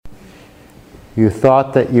You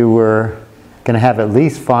thought that you were going to have at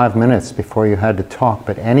least 5 minutes before you had to talk,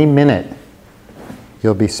 but any minute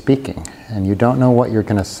you'll be speaking, and you don't know what you're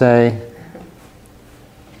going to say.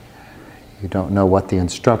 You don't know what the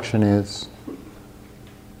instruction is.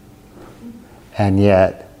 And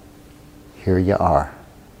yet, here you are.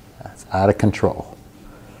 That's out of control.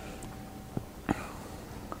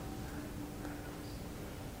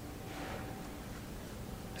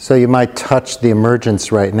 So you might touch the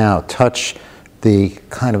emergence right now, touch the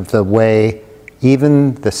kind of the way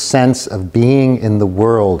even the sense of being in the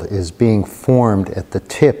world is being formed at the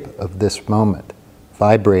tip of this moment,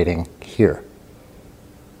 vibrating here.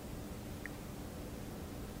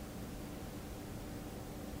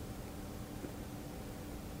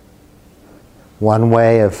 One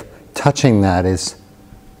way of touching that is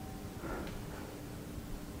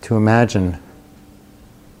to imagine,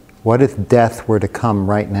 what if death were to come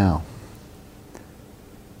right now?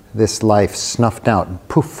 This life snuffed out and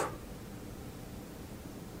poof.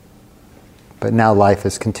 But now life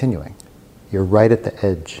is continuing. You're right at the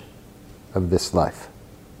edge of this life.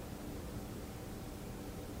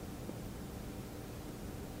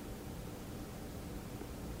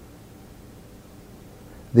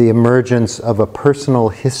 The emergence of a personal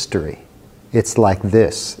history. It's like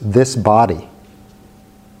this body.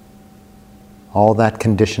 All that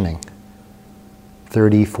conditioning.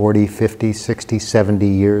 30, 40, 50, 60, 70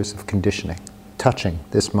 years of conditioning. Touching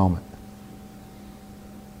this moment.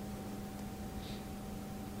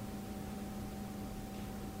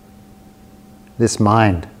 This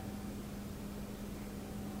mind.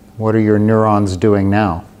 What are your neurons doing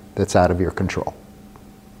now that's out of your control?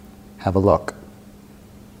 Have a look.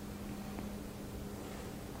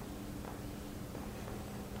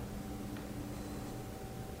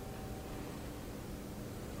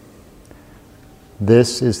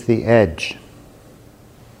 This is the edge.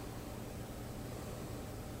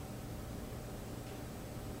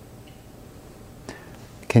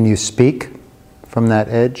 Can you speak from that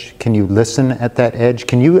edge? Can you listen at that edge?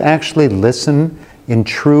 Can you actually listen in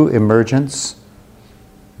true emergence?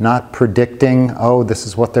 Not predicting, oh, this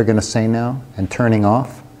is what they're going to say now, and turning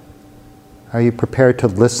off? Are you prepared to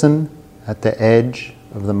listen at the edge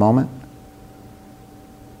of the moment?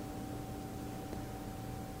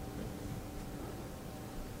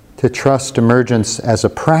 To trust emergence as a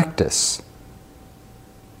practice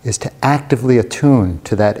is to actively attune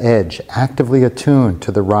to that edge, actively attune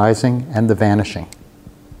to the rising and the vanishing.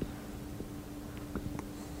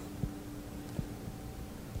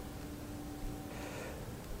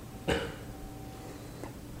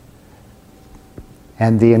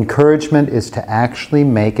 And the encouragement is to actually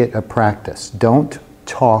make it a practice. Don't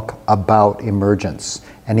talk about emergence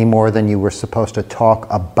any more than you were supposed to talk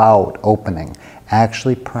about opening.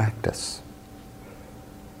 Actually practice.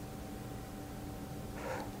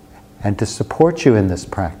 And to support you in this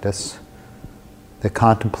practice, the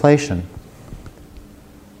contemplation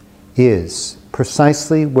is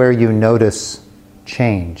precisely where you notice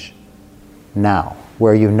change now,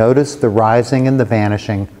 where you notice the rising and the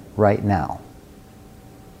vanishing right now.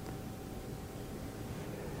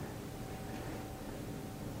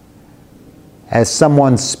 As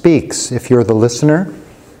someone speaks, if you're the listener,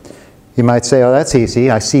 you might say, oh, that's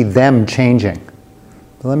easy. I see them changing.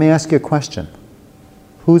 But let me ask you a question.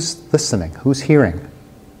 Who's listening? Who's hearing?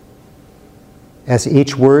 As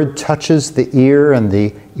each word touches the ear and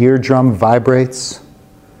the eardrum vibrates,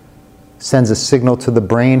 sends a signal to the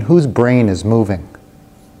brain, whose brain is moving?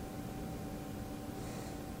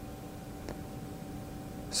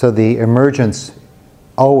 So the emergence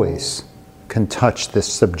always can touch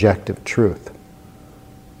this subjective truth.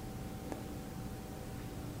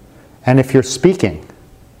 And if you're speaking,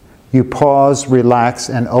 you pause, relax,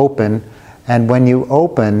 and open. And when you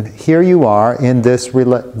open, here you are in this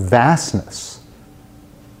vastness.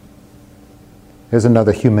 There's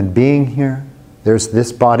another human being here. There's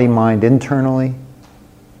this body-mind internally.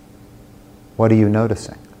 What are you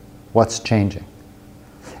noticing? What's changing?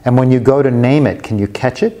 And when you go to name it, can you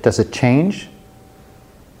catch it? Does it change?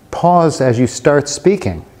 Pause as you start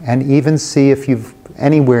speaking and even see if you've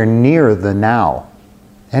anywhere near the now.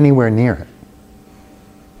 Anywhere near it.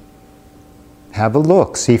 Have a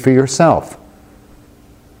look, see for yourself.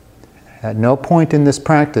 At no point in this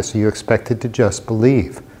practice are you expected to just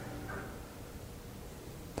believe.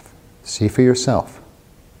 See for yourself.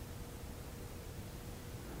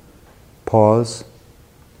 Pause,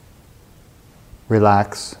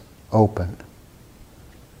 relax, open.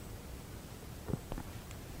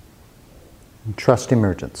 And trust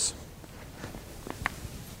emergence.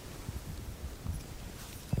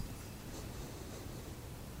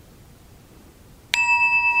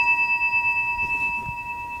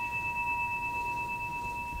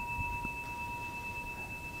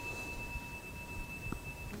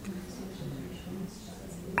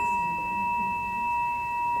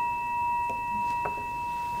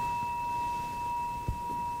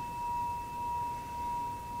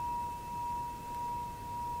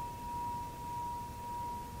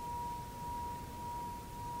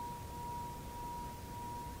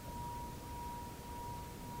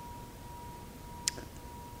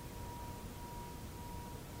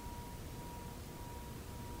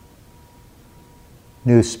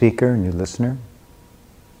 New speaker, new listener.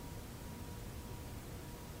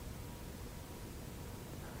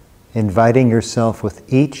 Inviting yourself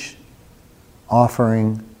with each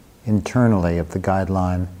offering internally of the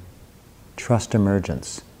guideline, Trust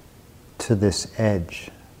Emergence, to this edge,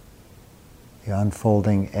 the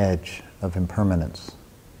unfolding edge of impermanence.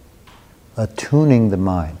 Attuning the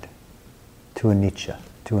mind to anicca,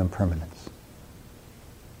 to impermanence.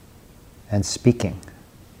 And speaking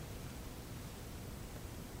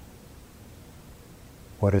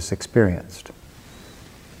what is experienced.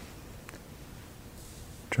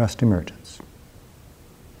 Trust Emergence.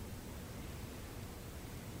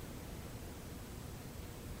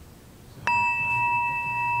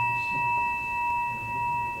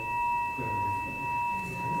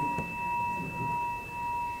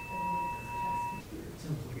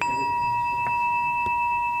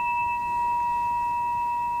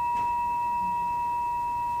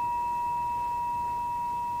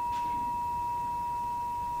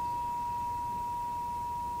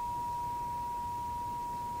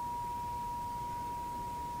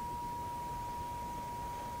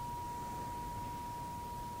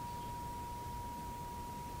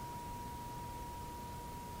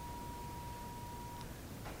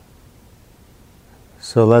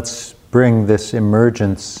 So let's bring this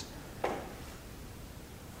emergence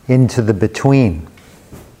into the between.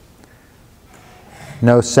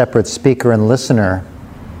 No separate speaker and listener.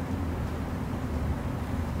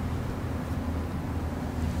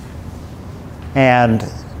 And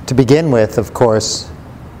to begin with, of course,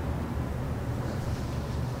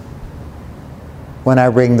 when I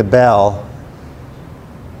ring the bell,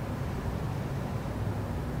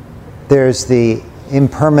 there's the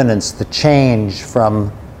impermanence, the change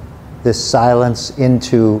from this silence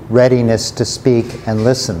into readiness to speak and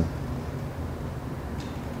listen.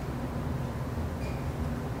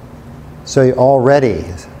 So you're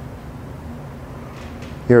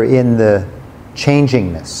in the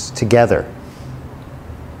changingness together.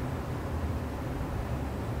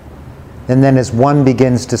 And then as one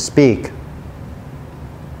begins to speak,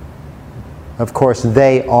 of course,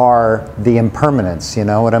 they are the impermanence, you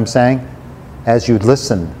know what I'm saying? As you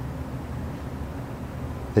listen,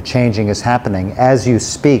 the changing is happening. As you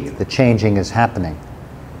speak, the changing is happening.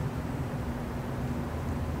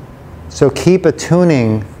 So keep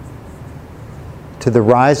attuning to the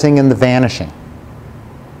rising and the vanishing.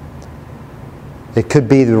 It could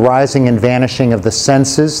be the rising and vanishing of the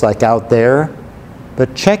senses, like out there,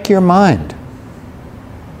 but check your mind.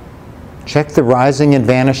 Check the rising and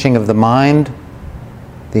vanishing of the mind,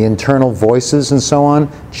 the internal voices and so on.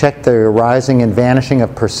 Check the rising and vanishing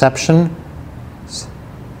of perception.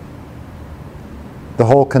 The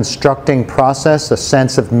whole constructing process, a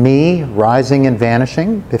sense of me rising and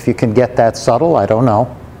vanishing. If you can get that subtle, I don't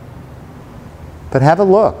know. But have a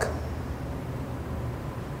look.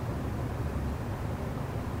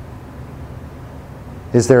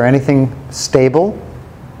 Is there anything stable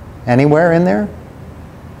anywhere in there?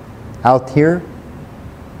 Out here?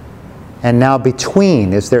 And now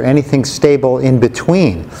between, is there anything stable in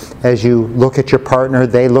between? As you look at your partner,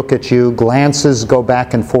 they look at you, glances go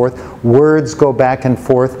back and forth, words go back and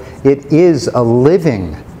forth. It is a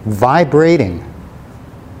living, vibrating,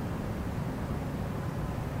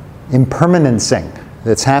 impermanencing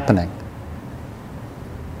that's happening.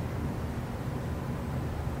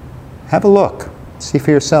 Have a look, see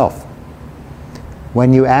for yourself.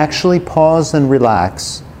 When you actually pause and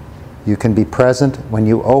relax, you can be present. When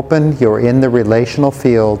you open, you're in the relational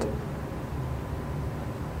field.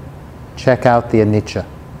 Check out the anicca,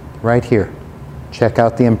 right here. Check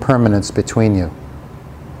out the impermanence between you.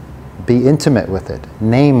 Be intimate with it.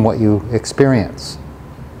 Name what you experience.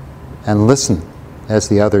 And listen as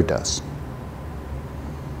the other does.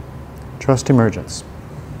 Trust Emergence.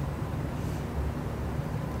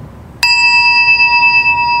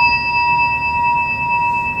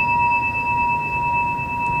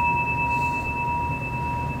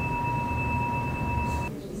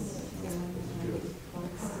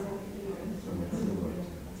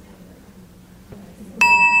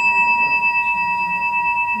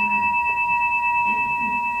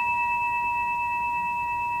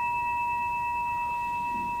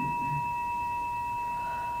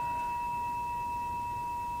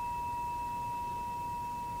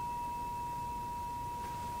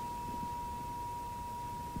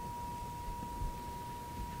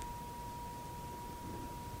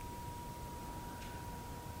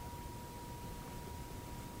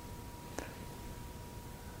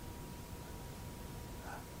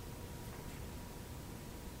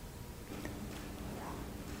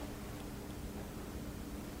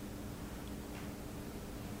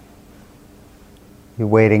 You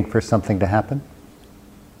waiting for something to happen?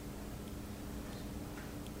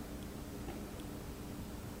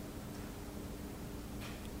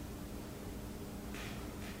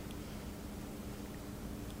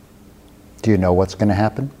 Do you know what's going to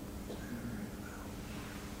happen?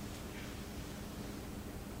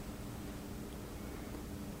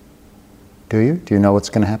 Do you? Do you know what's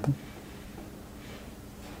going to happen?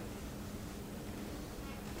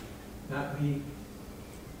 Not me.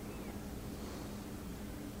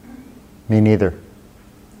 Me neither.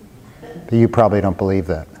 But you probably don't believe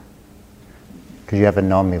that, because you haven't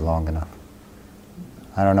known me long enough.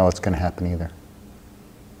 I don't know what's going to happen either.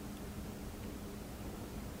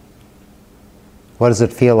 What does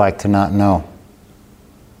it feel like to not know?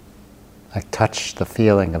 I touch the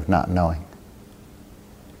feeling of not knowing.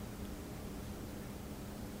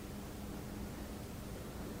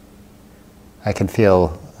 I can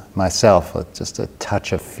feel myself with just a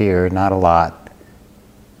touch of fear, not a lot.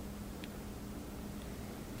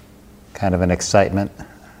 Kind of an excitement.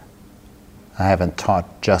 I haven't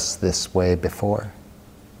taught just this way before.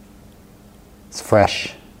 It's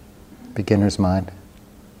fresh, beginner's mind.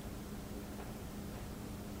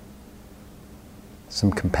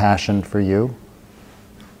 Some compassion for you.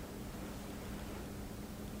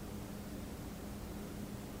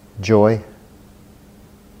 Joy.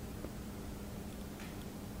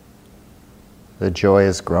 The joy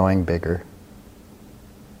is growing bigger.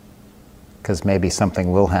 Because maybe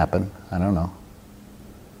something will happen. I don't know.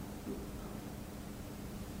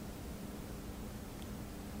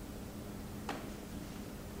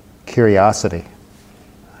 Curiosity.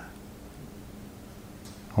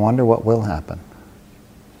 I wonder what will happen.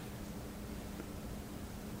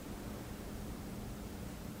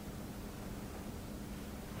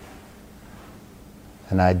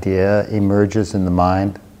 An idea emerges in the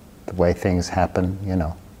mind, the way things happen, you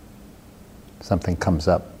know. Something comes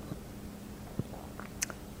up.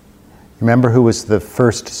 Remember who was the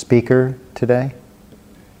first speaker today?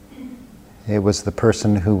 It was the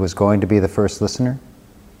person who was going to be the first listener.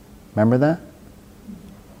 Remember that?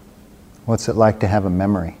 What's it like to have a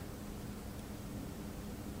memory?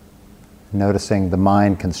 Noticing the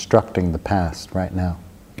mind constructing the past right now.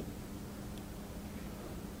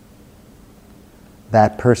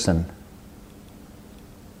 That person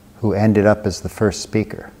who ended up as the first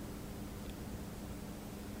speaker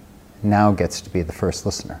now gets to be the first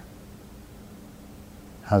listener.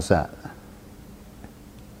 How's that?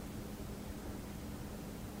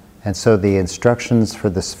 And so the instructions for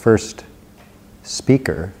this first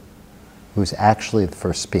speaker, who's actually the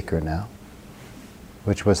first speaker now,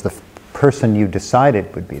 which was the person you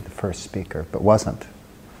decided would be the first speaker, but wasn't.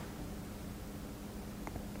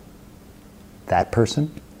 That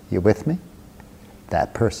person, you with me?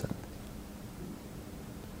 That person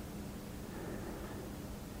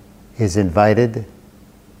is invited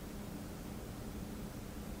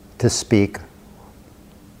to speak,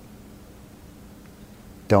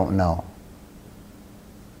 don't know.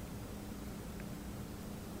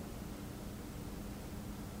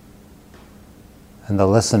 And the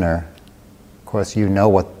listener, of course, you know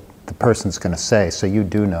what the person's going to say, so you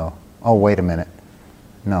do know. Oh, wait a minute.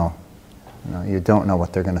 No, you don't know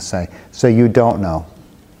what they're going to say. So you don't know.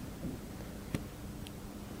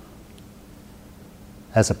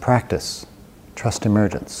 As a practice, trust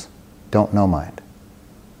emergence, don't know mind.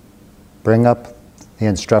 Bring up the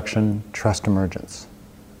instruction, trust emergence.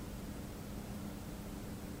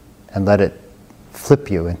 And let it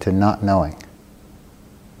flip you into not knowing.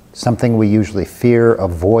 Something we usually fear,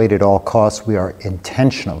 avoid at all costs, we are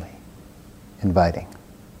intentionally inviting.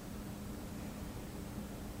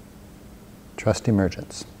 Trust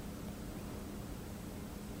emergence.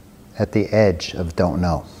 At the edge of don't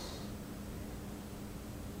know.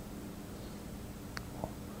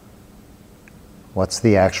 What's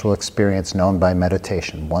the actual experience known by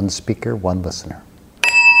meditation? One speaker, one listener.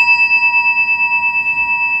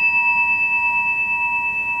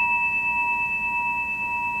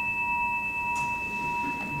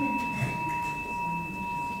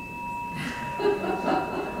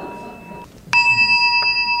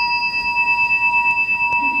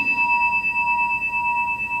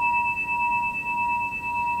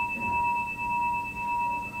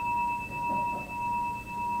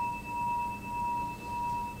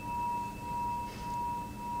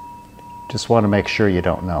 Just want to make sure you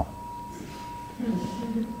don't know.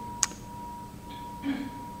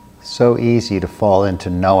 So easy to fall into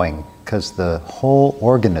knowing because the whole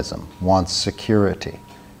organism wants security.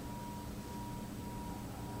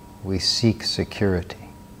 We seek security.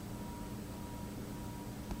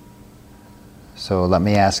 So let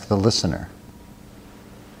me ask the listener.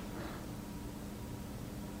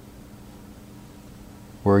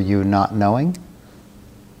 Were you not knowing?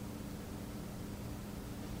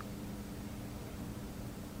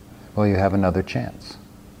 Well, you have another chance.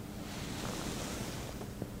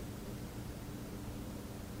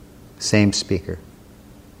 Same speaker.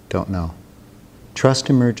 Don't know. Trust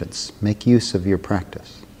emergence. Make use of your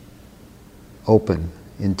practice. Open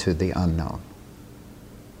into the unknown.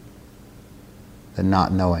 The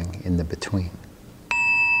not knowing in the between.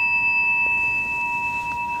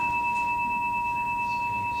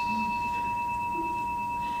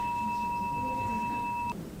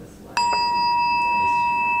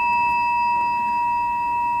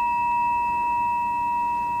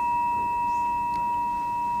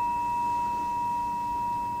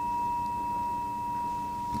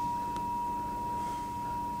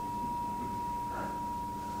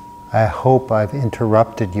 I hope I've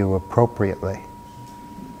interrupted you appropriately.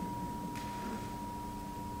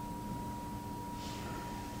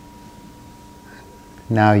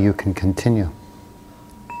 Now you can continue.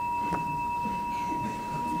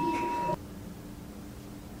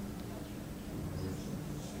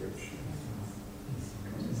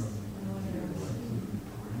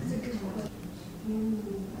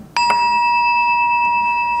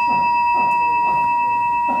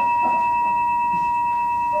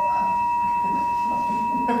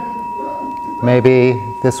 Maybe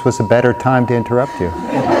this was a better time to interrupt you.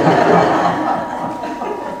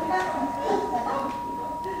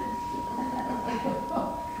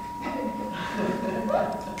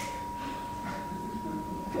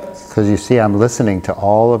 Because you see, I'm listening to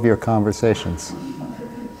all of your conversations.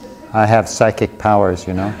 I have psychic powers,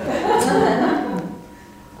 you know.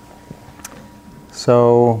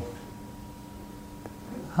 So,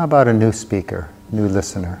 how about a new speaker, new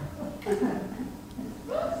listener?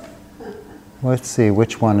 Let's see,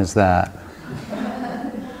 which one is that?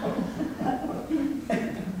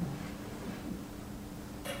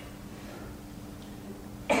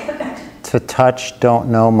 To touch, don't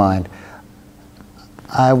know mind.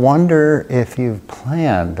 I wonder if you've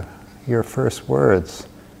planned your first words.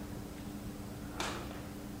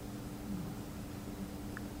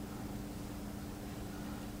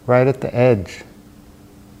 Right at the edge.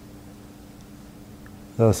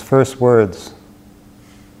 Those first words.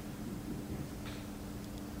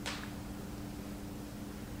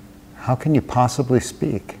 How can you possibly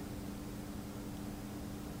speak?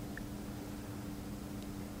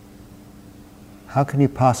 How can you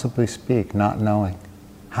possibly speak not knowing?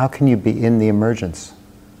 How can you be in the emergence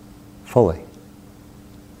fully?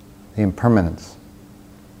 The impermanence.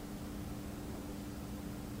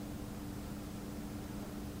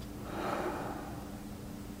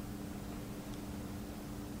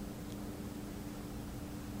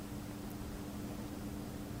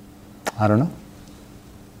 I don't know.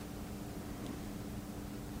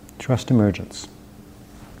 Trust emergence.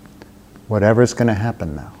 Whatever's going to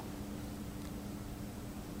happen now.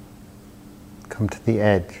 Come to the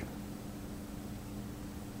edge.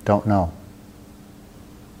 Don't know.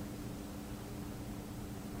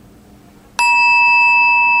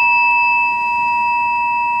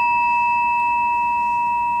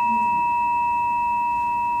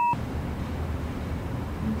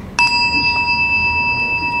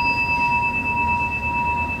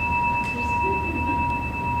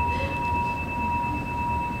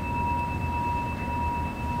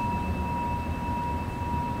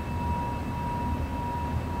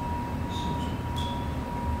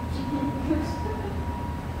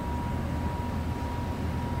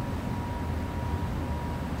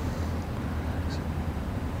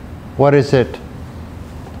 What is it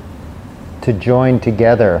to join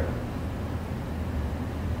together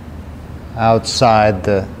outside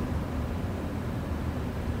the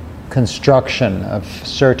construction of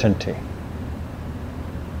certainty,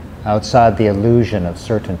 outside the illusion of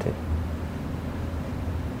certainty?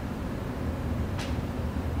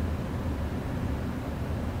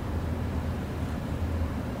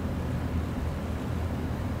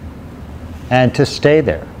 And to stay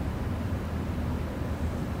there.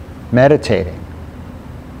 Meditating.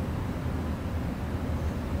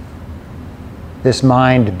 This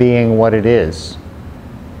mind being what it is.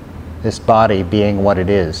 This body being what it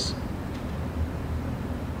is.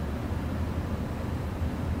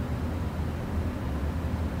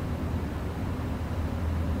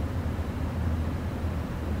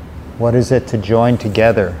 What is it to join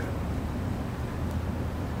together?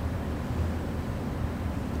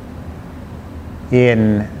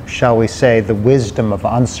 In, shall we say, the wisdom of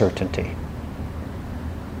uncertainty,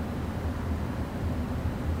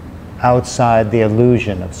 outside the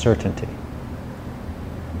illusion of certainty.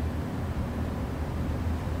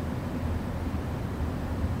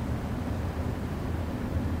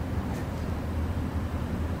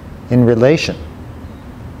 in relation.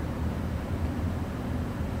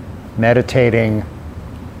 Meditating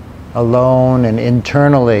alone and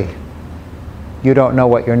internally, you don't know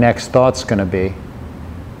what your next thought's going to be.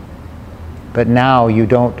 But now you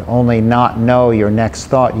don't only not know your next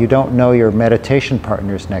thought, you don't know your meditation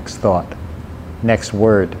partner's next thought, next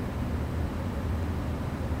word,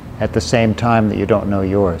 at the same time that you don't know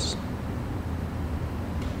yours.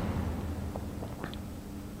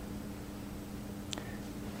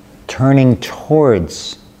 Turning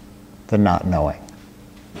towards the not knowing.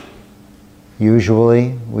 Usually,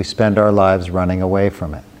 we spend our lives running away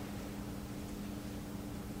from it.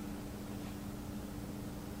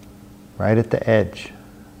 Right at the edge.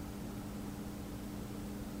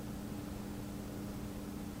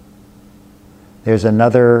 There's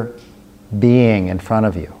another being in front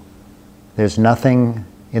of you. There's nothing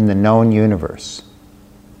in the known universe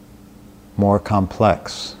more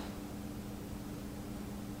complex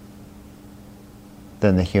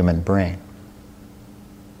than the human brain.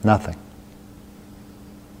 Nothing.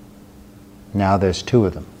 Now there's two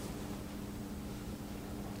of them.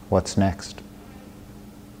 What's next?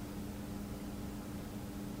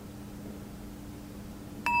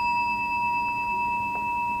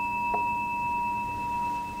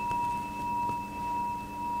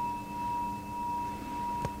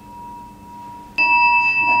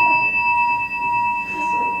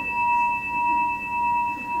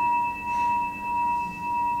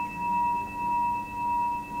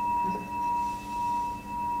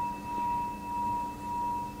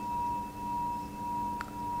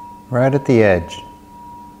 Right at the edge.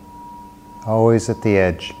 Always at the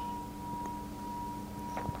edge.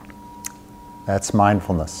 That's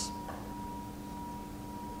mindfulness.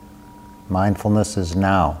 Mindfulness is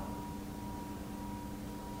now.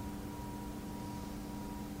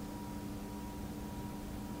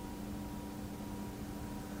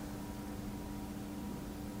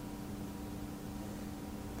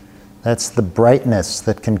 That's the brightness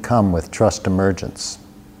that can come with trust emergence.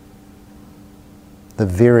 The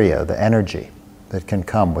virya, the energy that can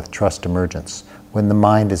come with trust emergence when the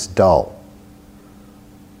mind is dull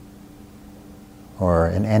or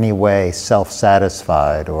in any way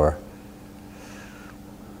self-satisfied or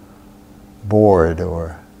bored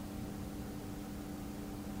or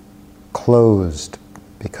closed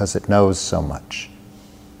because it knows so much.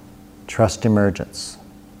 Trust emergence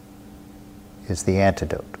is the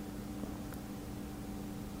antidote.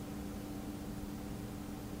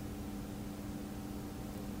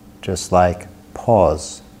 Just like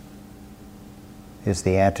pause is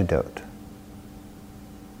the antidote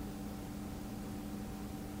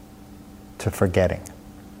to forgetting.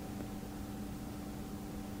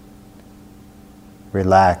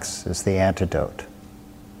 Relax is the antidote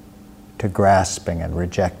to grasping and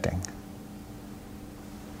rejecting.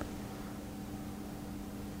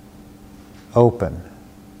 Open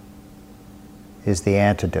is the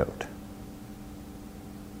antidote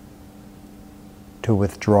to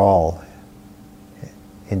withdrawal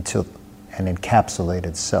into an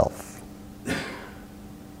encapsulated self.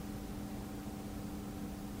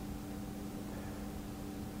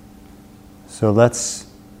 So let's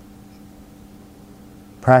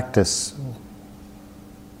practice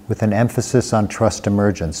with an emphasis on trust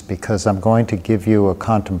emergence, because I'm going to give you a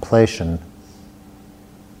contemplation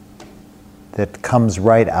that comes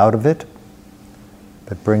right out of it,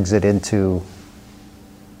 that brings it into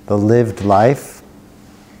the lived life.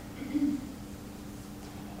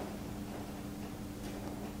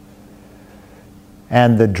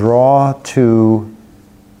 And the draw to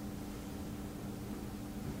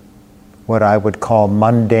what I would call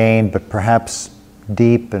mundane, but perhaps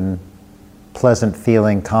deep and pleasant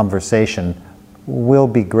feeling conversation will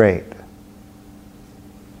be great.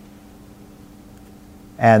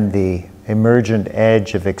 And the emergent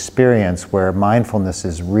edge of experience where mindfulness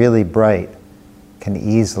is really bright can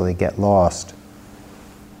easily get lost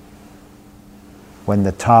when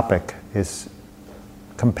the topic is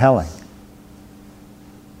compelling.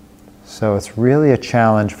 So it's really a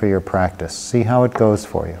challenge for your practice. See how it goes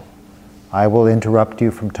for you. I will interrupt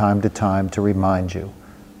you from time to time to remind you.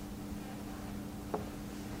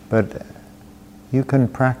 But you can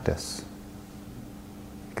practice.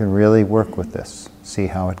 You can really work with this. See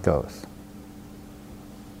how it goes.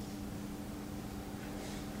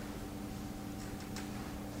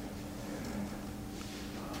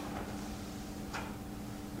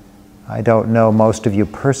 I don't know most of you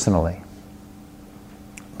personally,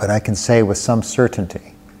 but I can say with some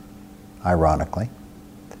certainty, ironically,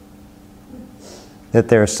 that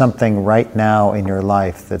there's something right now in your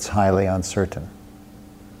life that's highly uncertain.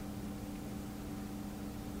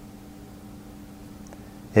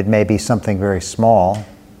 It may be something very small,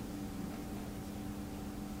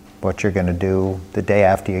 what you're going to do the day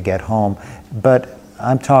after you get home, but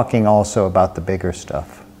I'm talking also about the bigger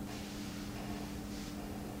stuff.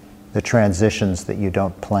 The transitions that you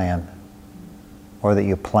don't plan, or that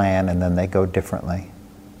you plan and then they go differently.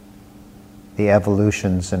 The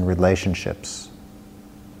evolutions in relationships,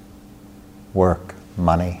 work,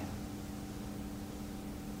 money.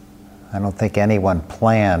 I don't think anyone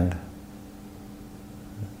planned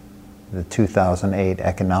the 2008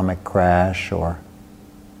 economic crash, or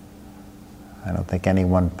I don't think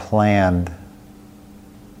anyone planned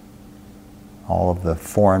all of the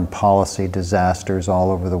foreign policy disasters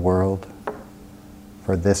all over the world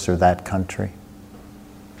for this or that country.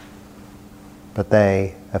 But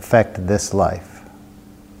they affect this life.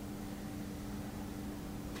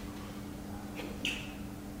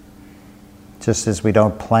 Just as we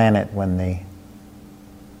don't plan it when the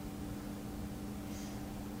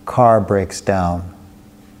car breaks down,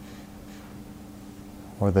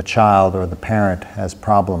 or the child or the parent has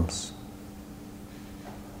problems,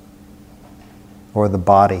 or the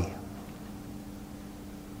body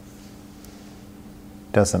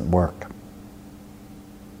doesn't work.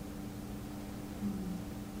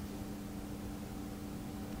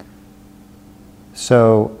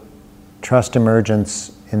 So, trust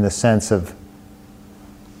emergence in the sense of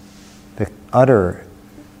the utter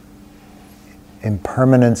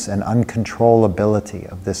impermanence and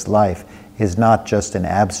uncontrollability of this life is not just an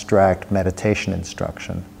abstract meditation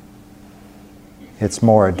instruction. It's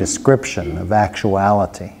more a description of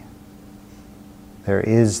actuality. There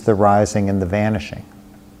is the rising and the vanishing.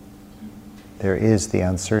 There is the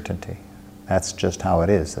uncertainty. That's just how it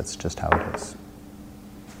is. That's just how it is.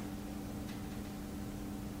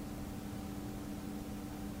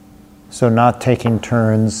 So not taking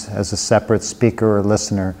turns as a separate speaker or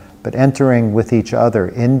listener, but entering with each other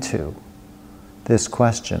into this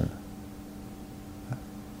question.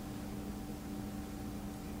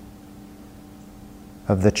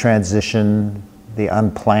 Of the transition, the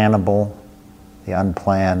unplannable, the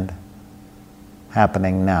unplanned,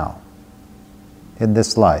 happening now, in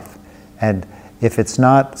this life. And if it's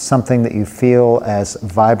not something that you feel as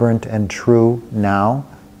vibrant and true now,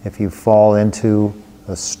 if you fall into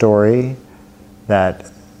a story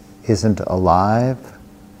that isn't alive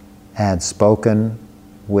and spoken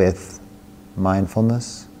with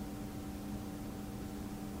mindfulness,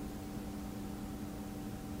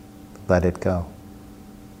 let it go.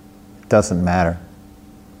 It doesn't matter.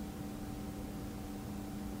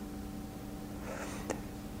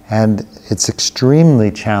 And it's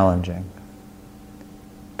extremely challenging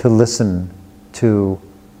to listen to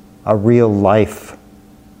a real life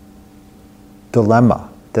dilemma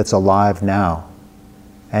that's alive now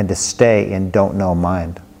and to stay in don't know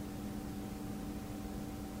mind.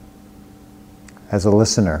 As a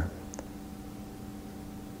listener,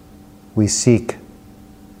 we seek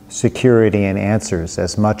security and answers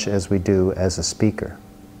as much as we do as a speaker.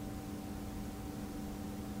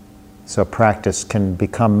 So practice can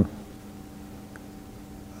become,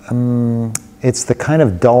 it's the kind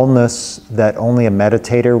of dullness that only a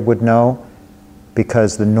meditator would know,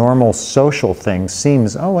 because the normal social thing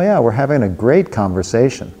seems, oh yeah, we're having a great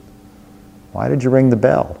conversation. Why did you ring the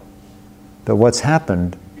bell? But what's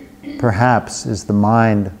happened, perhaps, is the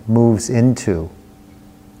mind moves into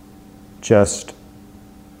just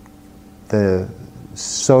the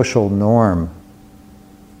social norm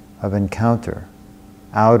of encounter,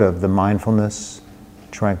 out of the mindfulness,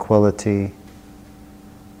 tranquility,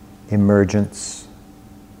 emergence.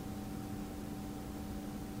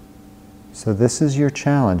 So this is your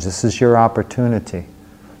challenge, this is your opportunity.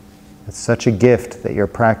 It's such a gift that your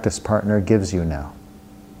practice partner gives you now.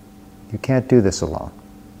 You can't do this alone.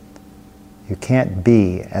 You can't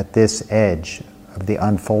be at this edge of the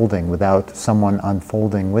unfolding without someone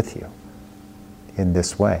unfolding with you in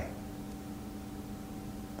this way.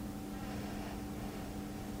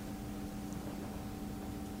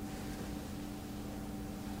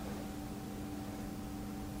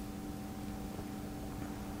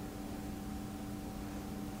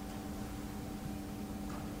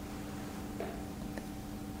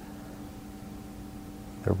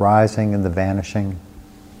 The rising and the vanishing,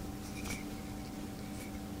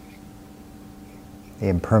 the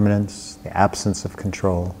impermanence, the absence of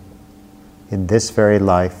control in this very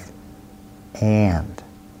life and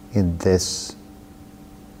in this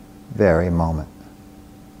very moment.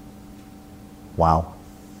 Wow.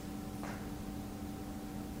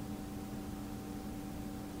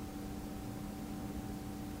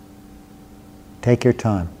 Take your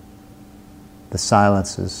time. The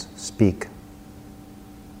silences speak.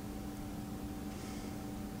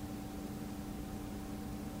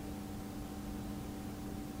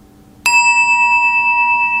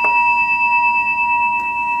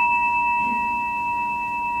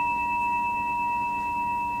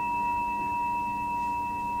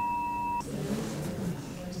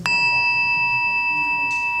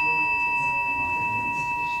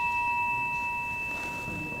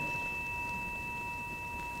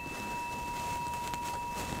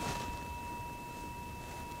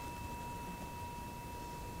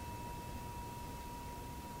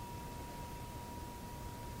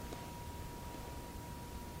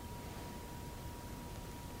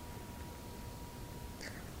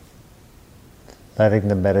 letting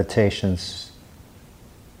the meditations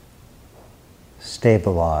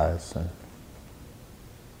stabilize and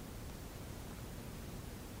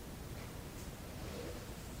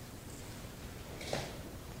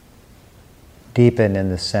deepen in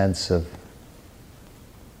the sense of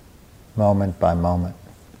moment by moment.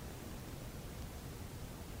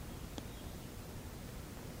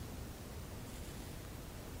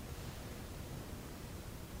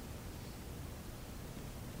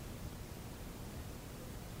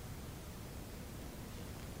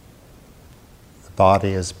 The body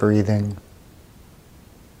is breathing.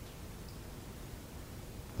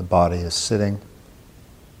 The body is sitting.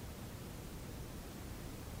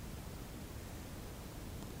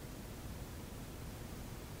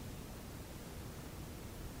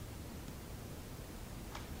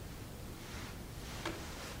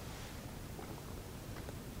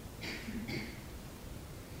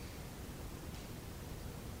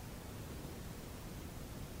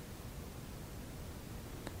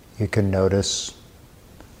 You can notice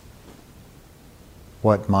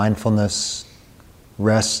what mindfulness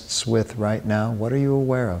rests with right now. What are you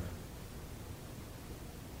aware of?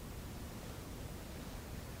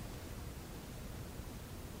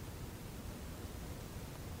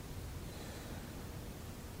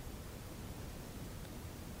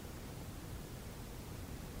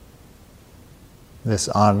 This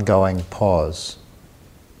ongoing pause,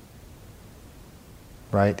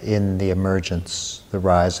 right in the emergence, the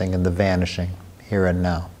rising and the vanishing, here and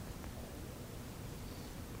now.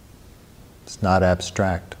 It's not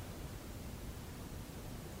abstract,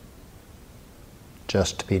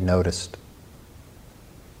 just to be noticed.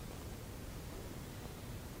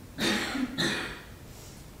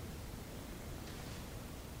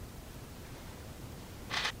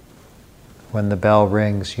 When the bell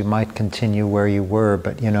rings, you might continue where you were,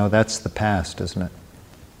 but that's the past, isn't it?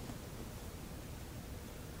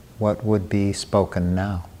 What would be spoken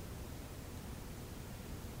now?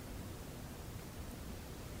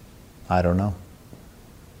 I don't know.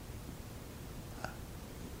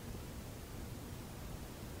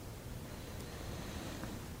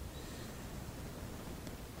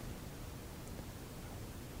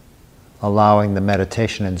 Allowing the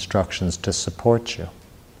meditation instructions to support you.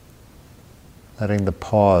 Letting the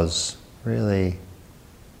pause really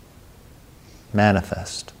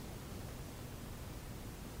manifest.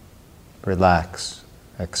 Relax,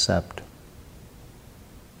 accept.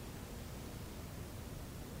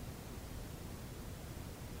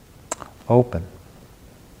 Open.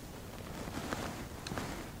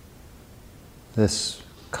 This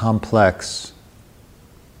complex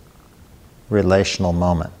relational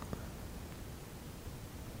moment.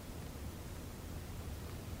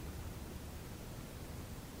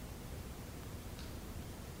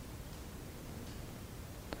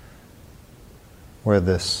 Where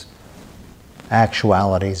this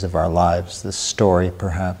actualities of our lives, this story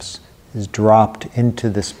perhaps, is dropped into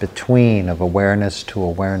this between of awareness to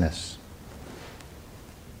awareness.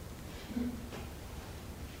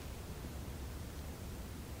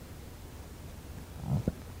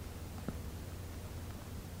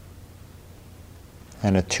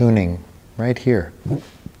 And attuning right here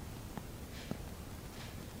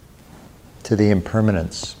to the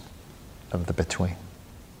impermanence of the between.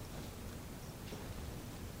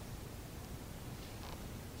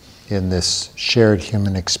 In this shared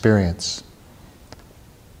human experience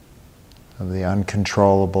of the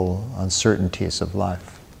uncontrollable uncertainties of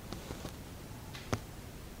life.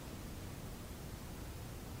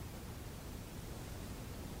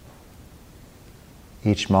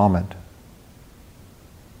 Each moment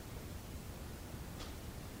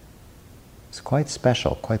is quite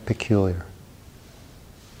special, quite peculiar,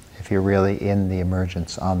 if you're really in the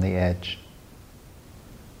emergence, on the edge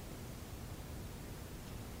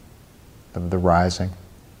of the rising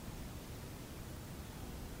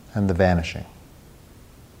and the vanishing.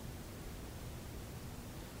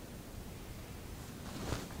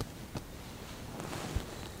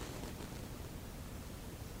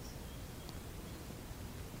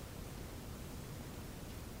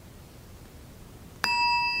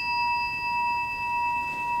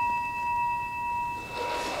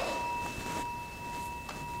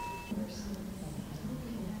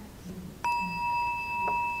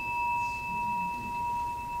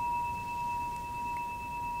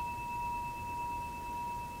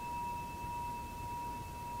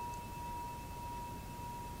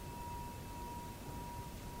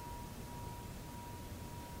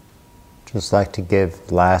 Just like to give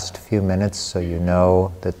the last few minutes so you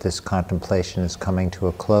know that this contemplation is coming to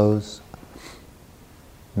a close.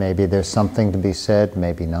 Maybe there's something to be said,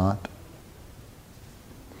 maybe not.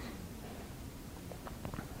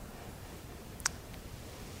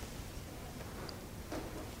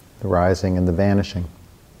 the rising and the vanishing,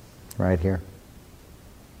 right here.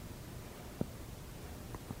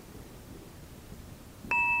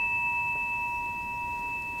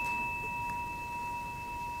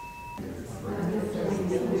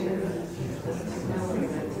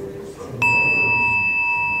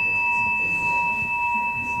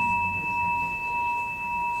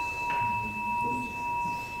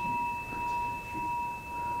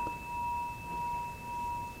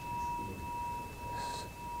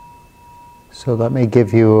 So let me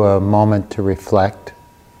give you a moment to reflect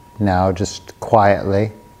now, just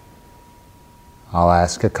quietly. I'll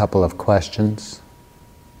ask a couple of questions.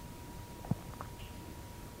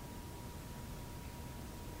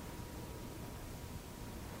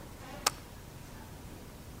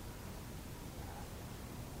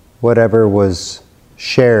 Whatever was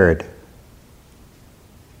shared,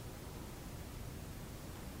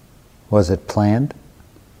 was it planned?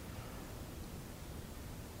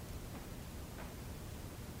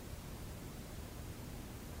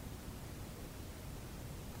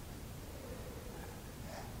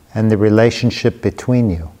 And the relationship between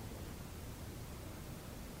you.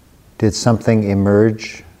 Did something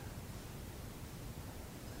emerge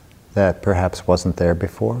that perhaps wasn't there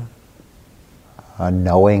before? A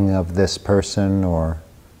knowing of this person, or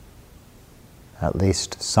at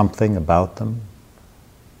least something about them?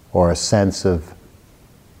 Or a sense of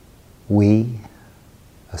we,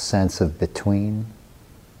 a sense of between?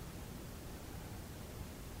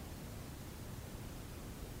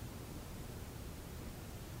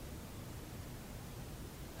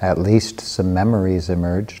 At least some memories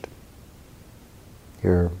emerged.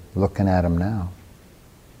 You're looking at them now.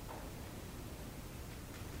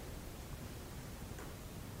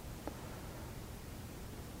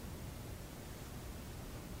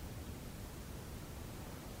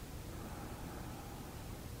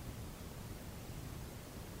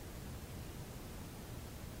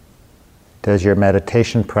 Does your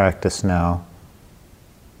meditation practice now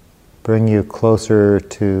bring you closer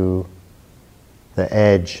to the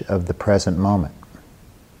edge of the present moment?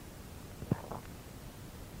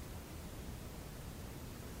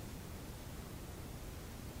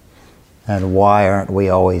 And why aren't we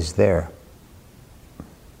always there?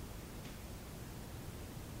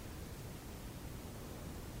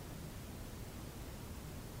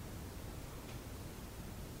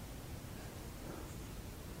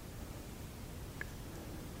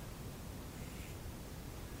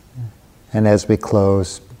 And as we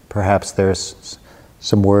close, perhaps there's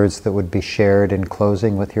some words that would be shared in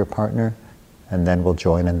closing with your partner, and then we'll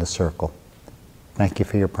join in the circle. Thank you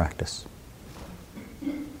for your practice.